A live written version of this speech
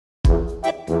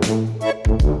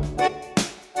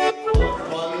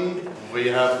we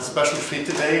have a special treat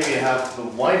today. We have the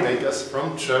winemakers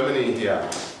from Germany here.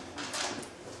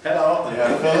 Hello, we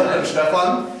have Philip and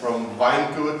Stefan from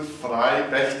Weingut Frei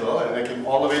Bechtel, and they came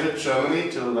all the way to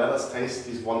Germany to let us taste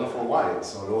these wonderful wines.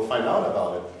 So we'll find out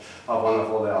about it, how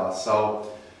wonderful they are.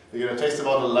 So we're going to taste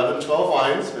about 11, 12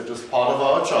 wines, which is part of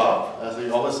our job. As we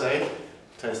always say,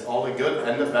 taste all the good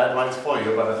and the bad wines for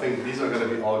you, but I think these are going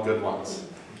to be all good ones.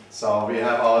 So we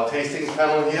have our tasting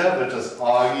panel here, which is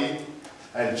Augie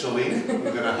and Jolene, who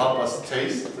are going to help us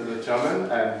taste the German,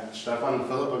 and Stefan and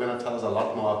Philip are going to tell us a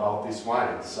lot more about these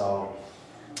wines. So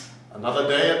another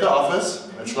day at the office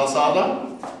at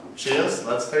Schlossadler. Cheers,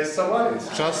 let's taste some wines.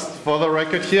 Just for the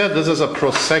record here, this is a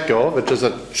Prosecco, which is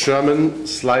a German,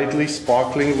 slightly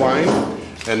sparkling wine,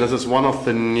 and this is one of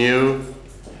the new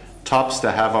tops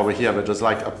they have over here, which is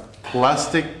like a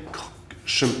plastic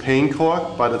champagne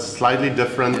cork, but it's slightly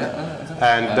different.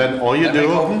 And then all you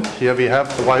do, here we have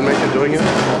the winemaker doing it,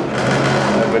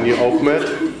 and when you open it,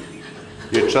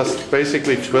 you just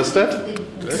basically twist it.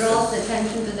 Draws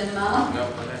attention to the mouth.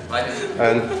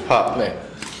 And pop.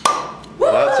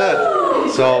 That's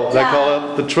it. So they call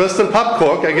it the twist and pop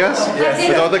cork, I guess. Is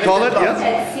that what they call it?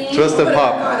 Yes. Twist and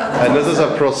pop. And this is a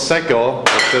Prosecco,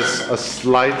 which is a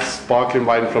slight sparkling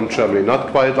wine from Germany. Not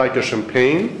quite like a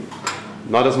champagne.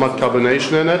 Not as much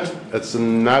carbonation in it. It's a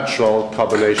natural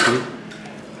carbonation.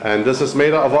 And this is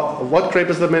made out of what grape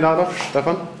is it made out of,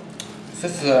 Stefan?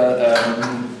 This is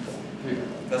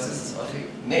das ist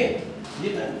nee.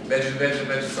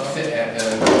 Welche Sorte?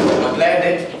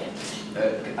 Blended.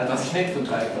 Das Schnitt von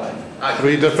drei Weinen.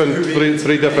 Three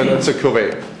different. It's a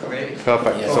cuvée.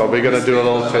 Perfect. Yeah. So we're gonna do a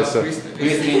little taste.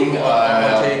 Riesling, und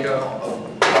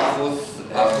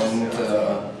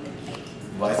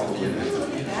Weißburgunder.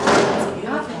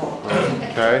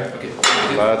 Okay.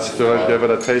 Let's do it. Give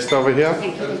it a taste over here.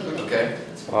 Okay.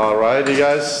 All right, you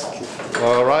guys.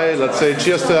 All right. Let's say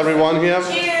cheers to everyone here.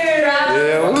 Cheers.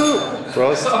 Yeah. Woo.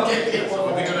 Prost. Okay. So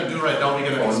what we're going to do right now, we're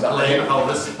going to explain how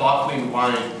this sparkling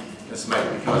wine is made,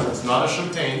 because it's not a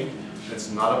champagne, it's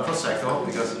not a Prosecco,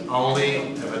 because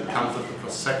only if it comes with the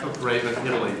Prosecco grape in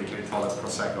Italy, we can call it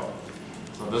Prosecco.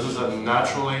 So this is a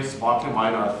naturally sparkling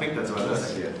wine, I think that's what it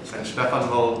is. And Stefan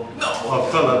will, or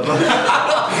Philip,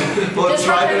 we'll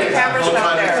try to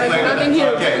explain it.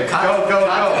 Okay, go.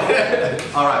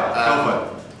 All right, go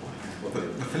for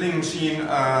it. The filling machine,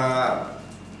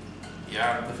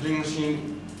 the filling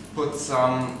machine puts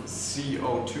some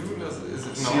CO2. Is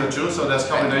it CO2, so there's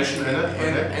carbonation in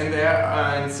it. In there,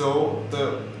 and so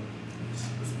the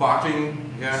sparkling.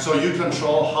 Yeah. So you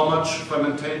control how much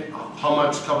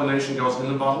carbonation goes in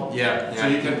the bottle. Yeah. So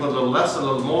you can put a little less, a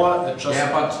little more. It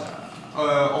just but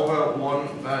over one,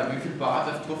 wie viel bar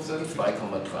darf drauf sein?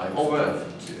 2,3. Over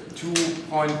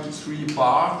 2.3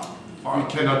 bar. We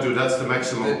cannot do. That's the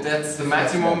maximum. That's the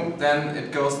maximum. Then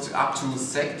it goes up to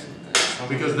sect.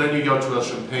 Because then you go to a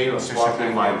champagne or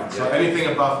sparkling wine. So anything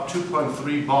above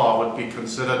 2.3 bar would be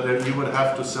considered that you would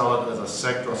have to sell it as a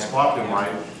sect or sparkling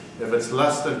wine. If it's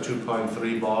less than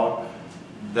 2.3 bar,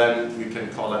 then you can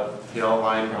call it pale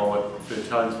wine, or what the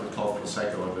Italians would call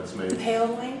Prosecco if it's made. Pale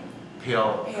wine?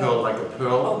 Pearl, like a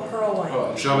pearl. Oh, pearl wine.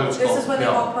 In German it's This called is what they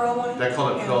pearl. call pearl wine? They call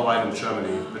it pearl wine in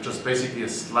Germany, which is basically a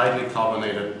slightly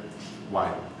carbonated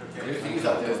wine. The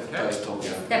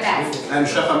best. And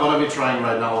Stefan, what are we trying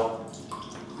right now?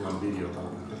 You're on video.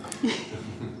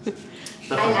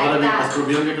 Stefan, was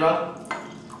probieren wir gerade?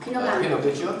 Pinot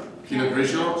Grigio. Pinot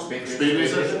Grigio,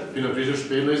 Spätlese. Pinot Grigio,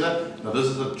 Spätlese. Now this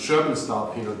is a German style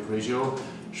Pinot Grigio,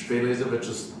 Spätlese, which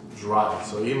is dry.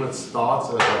 So even it starts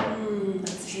as a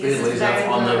Spätlese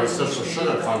on the residual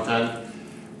sugar content.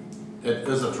 It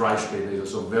is a dry Spätlese,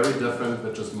 so very different,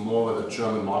 which is more where the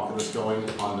German market is going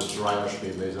on the drier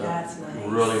Spätlese. That's nice.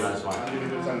 Really nice wine.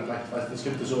 Es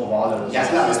gibt so ovale. Ja,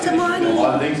 klar. Das ist der Mani.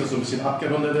 Oval links, das so ein bisschen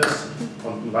abgerundet ist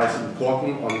und einen weißen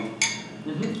Korken und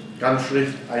ganz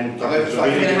schlicht ein Moment,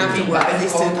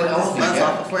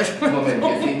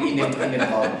 wir sehen ihn in dem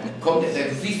Raum. Du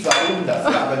siehst zwar oben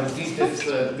dafür, aber du siehst jetzt...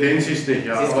 Den siehst du nicht,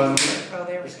 ja. Aber Oh,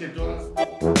 there we es gibt